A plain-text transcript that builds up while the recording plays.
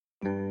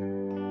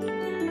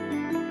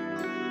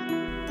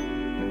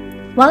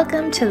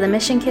Welcome to the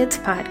Mission Kids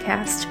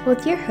Podcast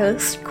with your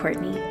host,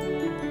 Courtney.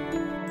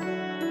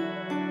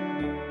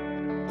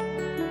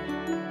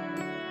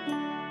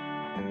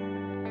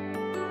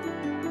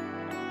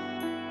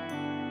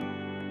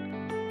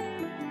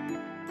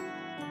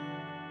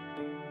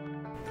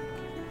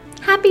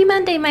 Happy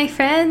Monday, my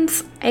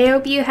friends! I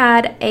hope you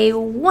had a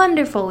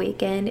wonderful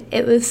weekend.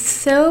 It was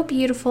so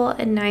beautiful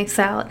and nice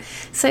out,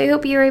 so I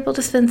hope you were able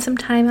to spend some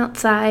time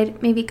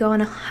outside, maybe go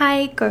on a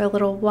hike or a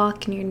little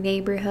walk in your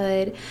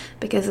neighborhood,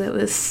 because it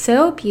was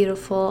so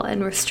beautiful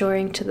and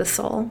restoring to the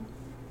soul.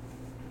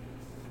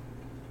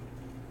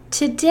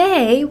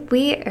 Today,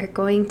 we are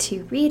going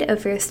to read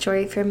over a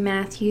story from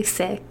Matthew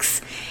 6,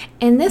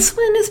 and this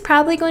one is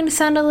probably going to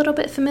sound a little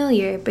bit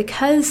familiar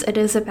because it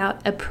is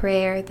about a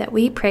prayer that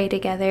we pray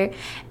together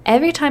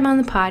every time on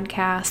the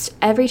podcast,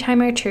 every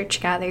time our church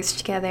gathers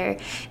together,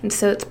 and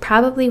so it's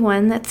probably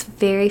one that's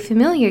very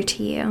familiar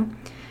to you.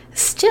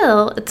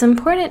 Still, it's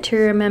important to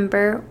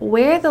remember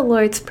where the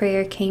Lord's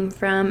Prayer came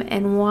from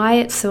and why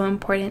it's so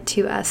important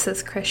to us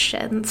as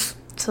Christians.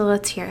 So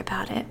let's hear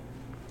about it.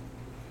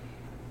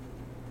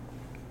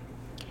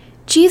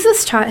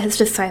 Jesus taught his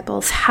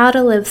disciples how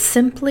to live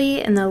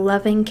simply in the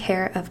loving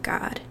care of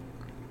God.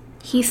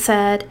 He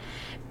said,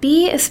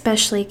 "Be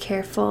especially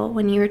careful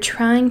when you are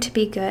trying to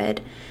be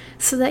good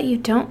so that you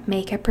don't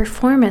make a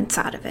performance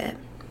out of it.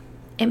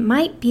 It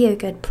might be a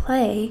good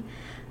play,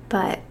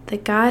 but the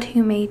God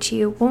who made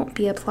you won't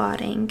be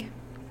applauding.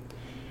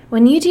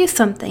 When you do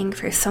something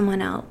for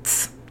someone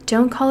else,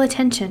 don't call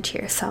attention to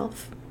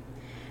yourself.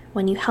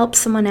 When you help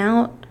someone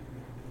out,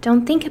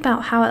 don't think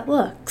about how it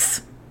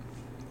looks.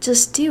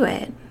 Just do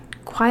it,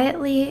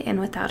 quietly and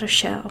without a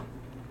show.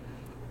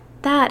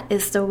 That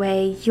is the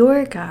way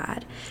your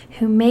God,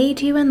 who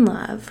made you in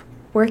love,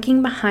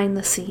 working behind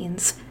the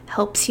scenes,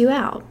 helps you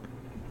out.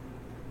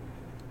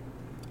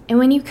 And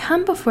when you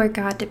come before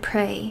God to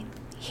pray,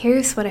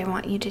 here's what I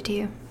want you to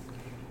do.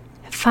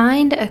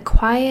 Find a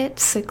quiet,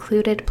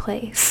 secluded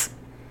place.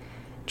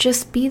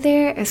 Just be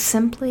there as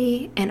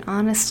simply and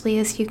honestly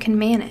as you can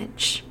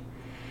manage.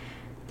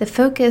 The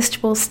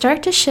focus will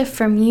start to shift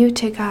from you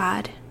to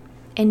God,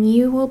 and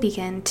you will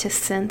begin to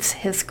sense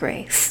His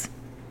grace.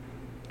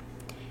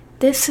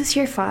 This is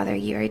your Father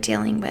you are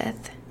dealing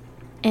with,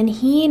 and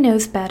He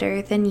knows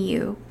better than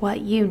you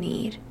what you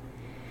need.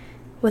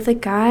 With a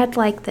God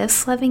like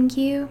this loving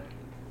you,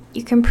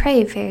 you can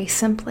pray very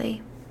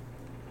simply.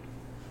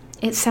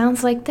 It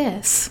sounds like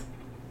this: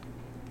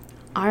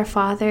 Our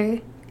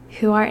Father,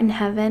 who art in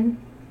heaven,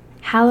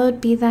 hallowed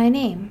be thy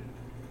name.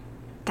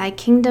 Thy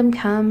kingdom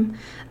come,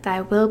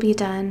 thy will be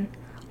done,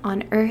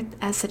 on earth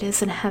as it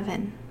is in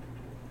heaven.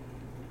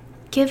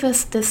 Give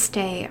us this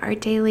day our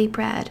daily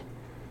bread,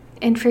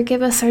 and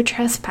forgive us our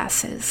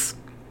trespasses,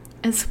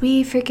 as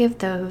we forgive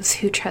those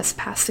who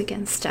trespass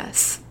against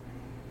us.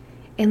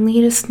 And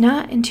lead us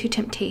not into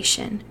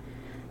temptation,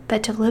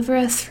 but deliver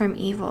us from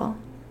evil.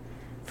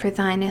 For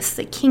thine is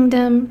the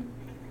kingdom,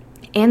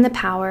 and the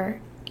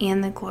power,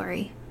 and the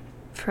glory,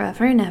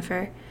 forever and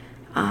ever.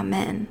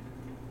 Amen.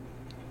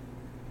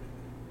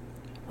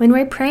 When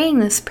we're praying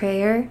this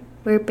prayer,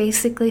 we're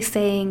basically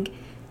saying,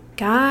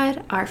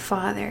 God, our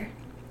Father,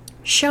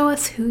 show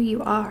us who you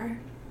are.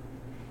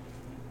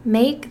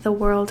 Make the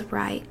world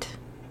right.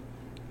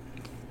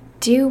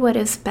 Do what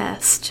is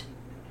best,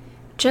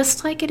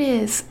 just like it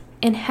is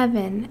in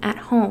heaven at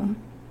home.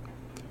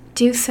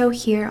 Do so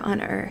here on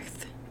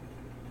earth.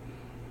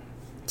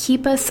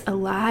 Keep us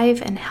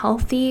alive and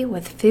healthy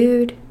with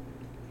food.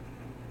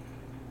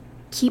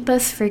 Keep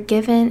us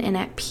forgiven and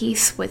at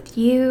peace with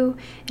you,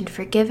 and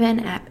forgiven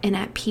and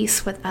at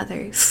peace with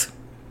others.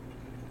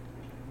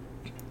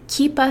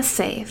 Keep us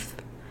safe,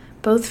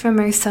 both from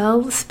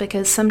ourselves,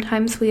 because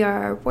sometimes we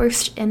are our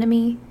worst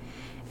enemy,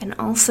 and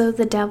also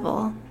the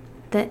devil,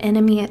 the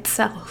enemy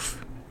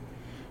itself,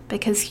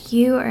 because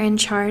you are in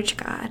charge,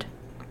 God.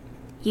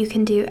 You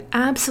can do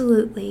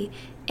absolutely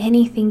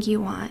anything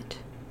you want.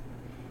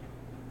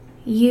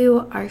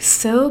 You are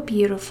so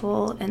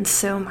beautiful and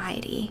so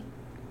mighty.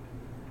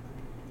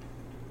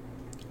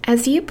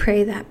 As you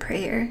pray that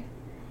prayer,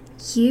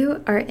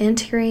 you are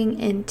entering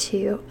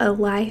into a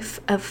life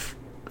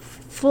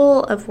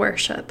full of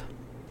worship,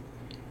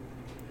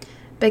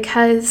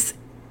 because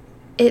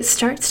it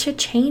starts to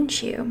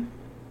change you,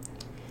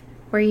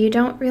 where you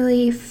don't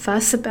really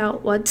fuss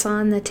about what's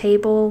on the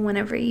table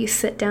whenever you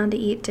sit down to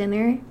eat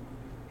dinner.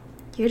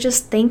 You're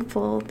just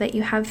thankful that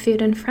you have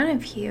food in front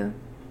of you,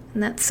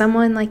 and that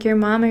someone like your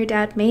mom or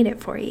dad made it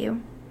for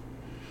you.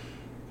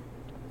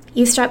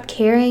 You stop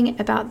caring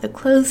about the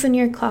clothes in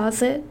your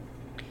closet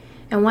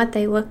and what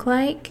they look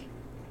like,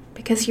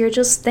 because you're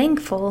just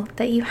thankful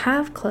that you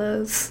have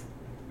clothes.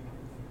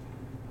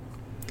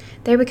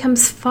 There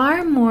becomes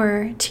far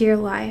more to your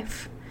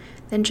life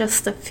than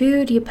just the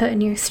food you put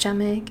in your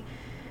stomach,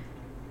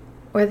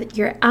 or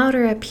your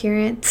outer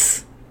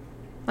appearance,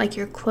 like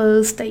your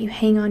clothes that you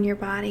hang on your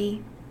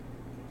body.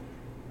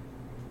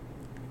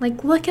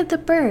 Like, look at the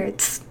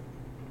birds.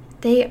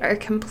 They are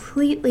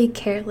completely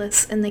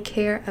careless in the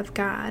care of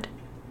God.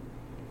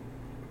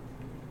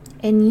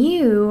 And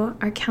you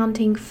are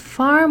counting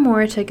far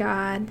more to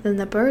God than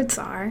the birds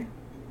are.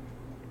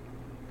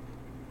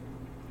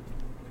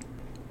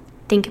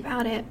 Think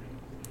about it.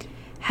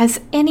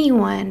 Has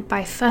anyone,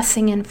 by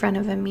fussing in front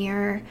of a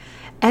mirror,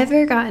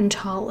 ever gotten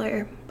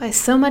taller by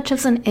so much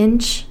as an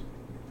inch?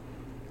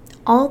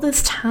 All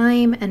this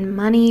time and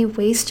money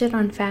wasted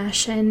on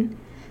fashion,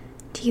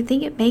 do you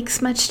think it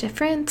makes much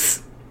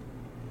difference?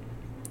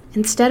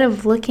 Instead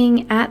of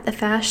looking at the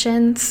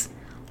fashions,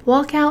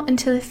 walk out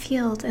into the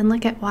field and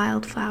look at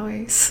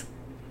wildflowers.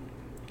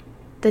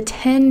 The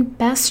 10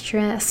 best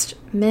dressed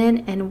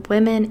men and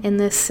women in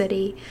this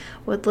city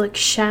would look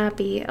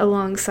shabby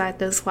alongside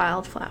those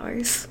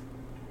wildflowers.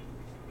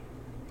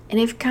 And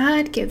if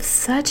God gives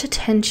such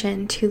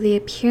attention to the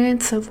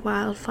appearance of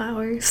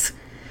wildflowers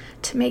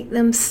to make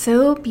them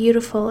so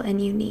beautiful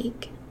and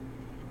unique,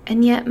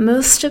 and yet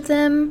most of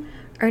them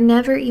are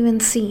never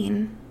even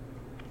seen,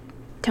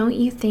 don't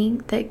you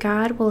think that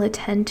God will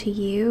attend to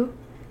you,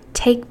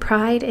 take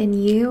pride in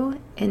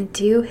you, and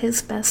do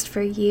his best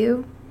for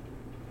you?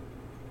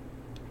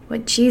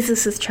 What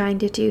Jesus is trying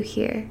to do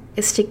here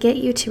is to get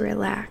you to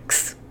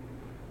relax.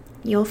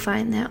 You'll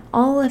find that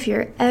all of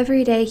your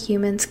everyday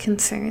humans'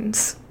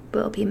 concerns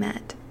will be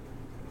met.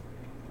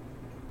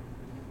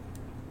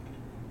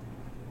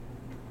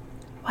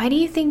 Why do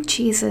you think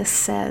Jesus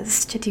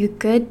says to do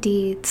good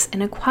deeds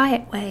in a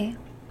quiet way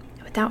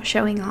without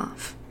showing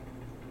off?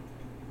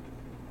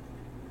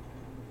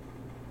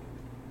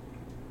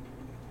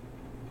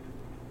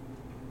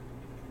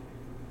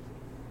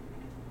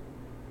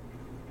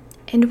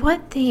 And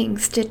what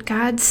things did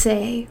God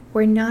say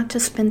we're not to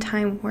spend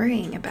time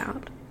worrying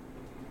about?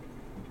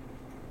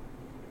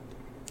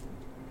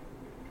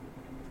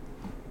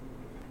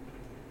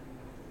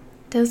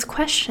 Those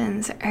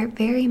questions are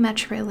very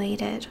much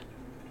related.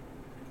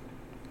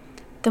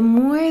 The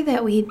more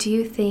that we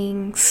do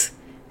things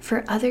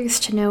for others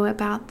to know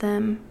about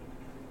them,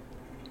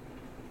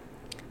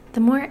 the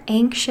more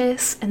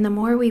anxious and the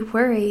more we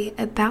worry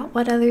about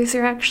what others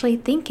are actually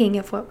thinking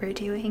of what we're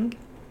doing.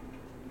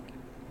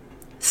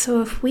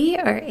 So if we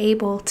are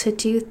able to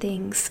do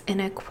things in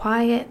a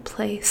quiet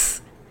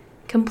place,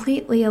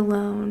 completely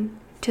alone,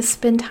 to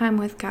spend time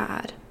with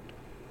God,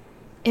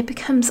 it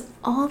becomes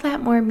all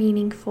that more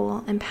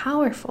meaningful and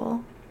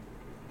powerful.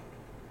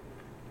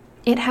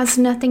 It has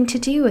nothing to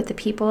do with the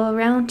people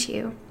around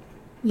you.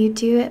 You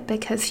do it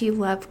because you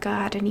love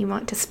God and you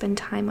want to spend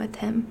time with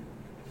him.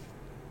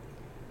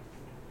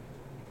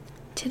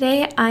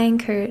 Today, I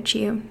encourage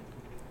you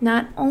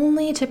not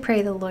only to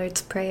pray the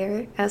Lord's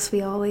Prayer, as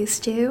we always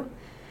do,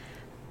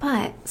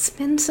 but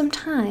spend some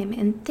time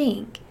and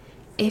think,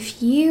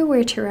 if you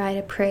were to write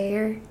a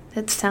prayer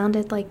that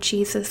sounded like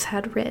Jesus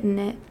had written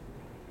it,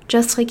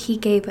 just like he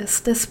gave us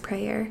this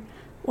prayer,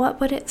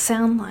 what would it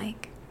sound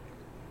like?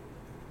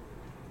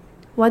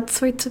 What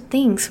sorts of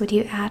things would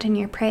you add in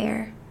your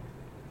prayer?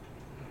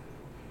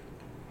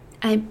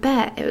 I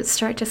bet it would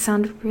start to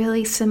sound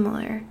really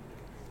similar,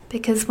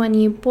 because when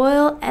you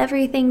boil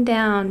everything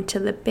down to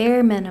the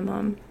bare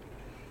minimum,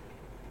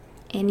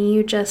 and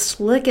you just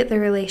look at the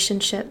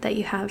relationship that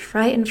you have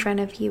right in front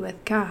of you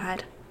with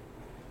God,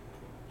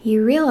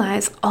 you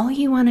realize all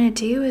you want to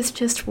do is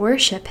just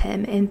worship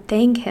him and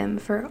thank him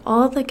for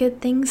all the good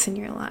things in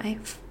your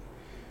life,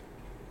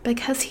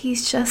 because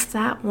he's just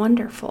that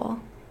wonderful.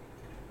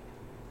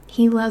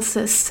 He loves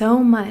us so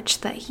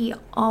much that he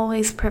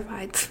always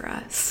provides for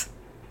us,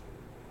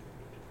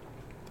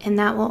 and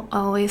that will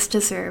always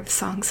deserve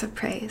songs of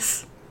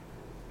praise.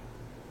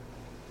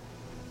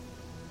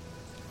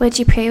 Would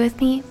you pray with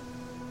me?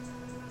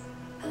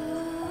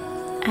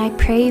 I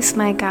praise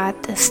my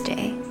God this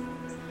day.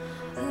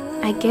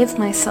 I give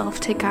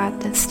myself to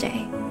God this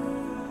day.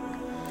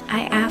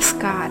 I ask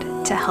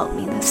God to help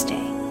me this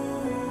day.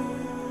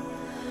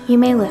 You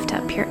may lift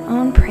up your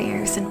own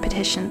prayers and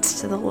petitions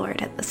to the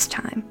Lord at this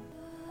time.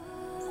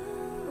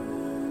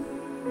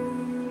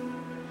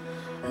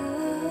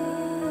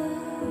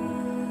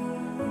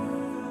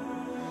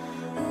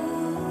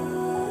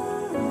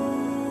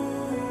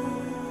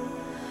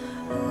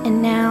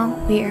 And now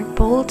we are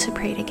bold to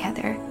pray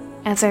together,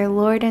 as our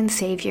Lord and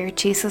Savior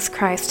Jesus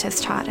Christ has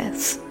taught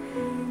us.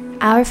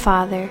 Our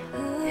Father,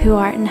 who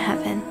art in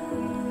heaven,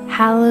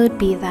 hallowed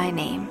be thy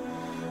name.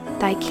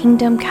 Thy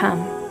kingdom come,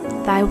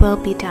 thy will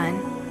be done,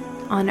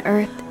 on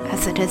earth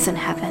as it is in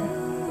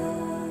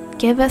heaven.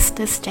 Give us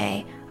this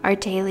day our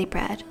daily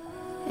bread,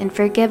 and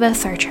forgive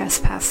us our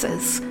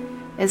trespasses,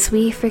 as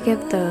we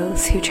forgive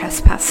those who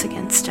trespass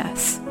against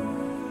us.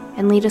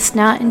 And lead us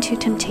not into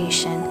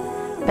temptation,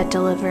 but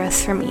deliver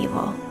us from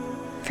evil.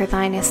 For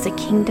thine is the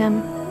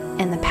kingdom,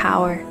 and the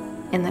power,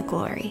 and the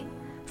glory,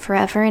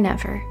 forever and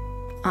ever.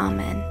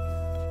 Amen.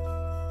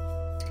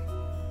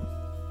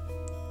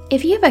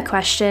 If you have a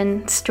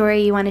question,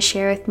 story you want to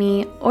share with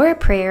me, or a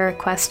prayer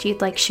request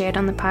you'd like shared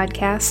on the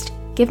podcast,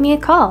 give me a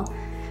call.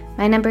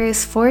 My number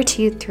is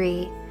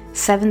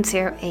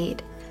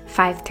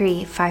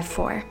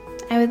 423-708-5354.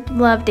 I would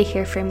love to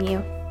hear from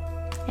you.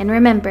 And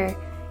remember,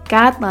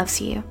 God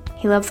loves you.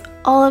 He loves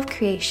all of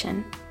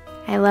creation.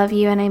 I love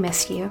you and I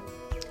miss you.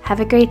 Have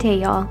a great day,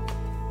 y'all.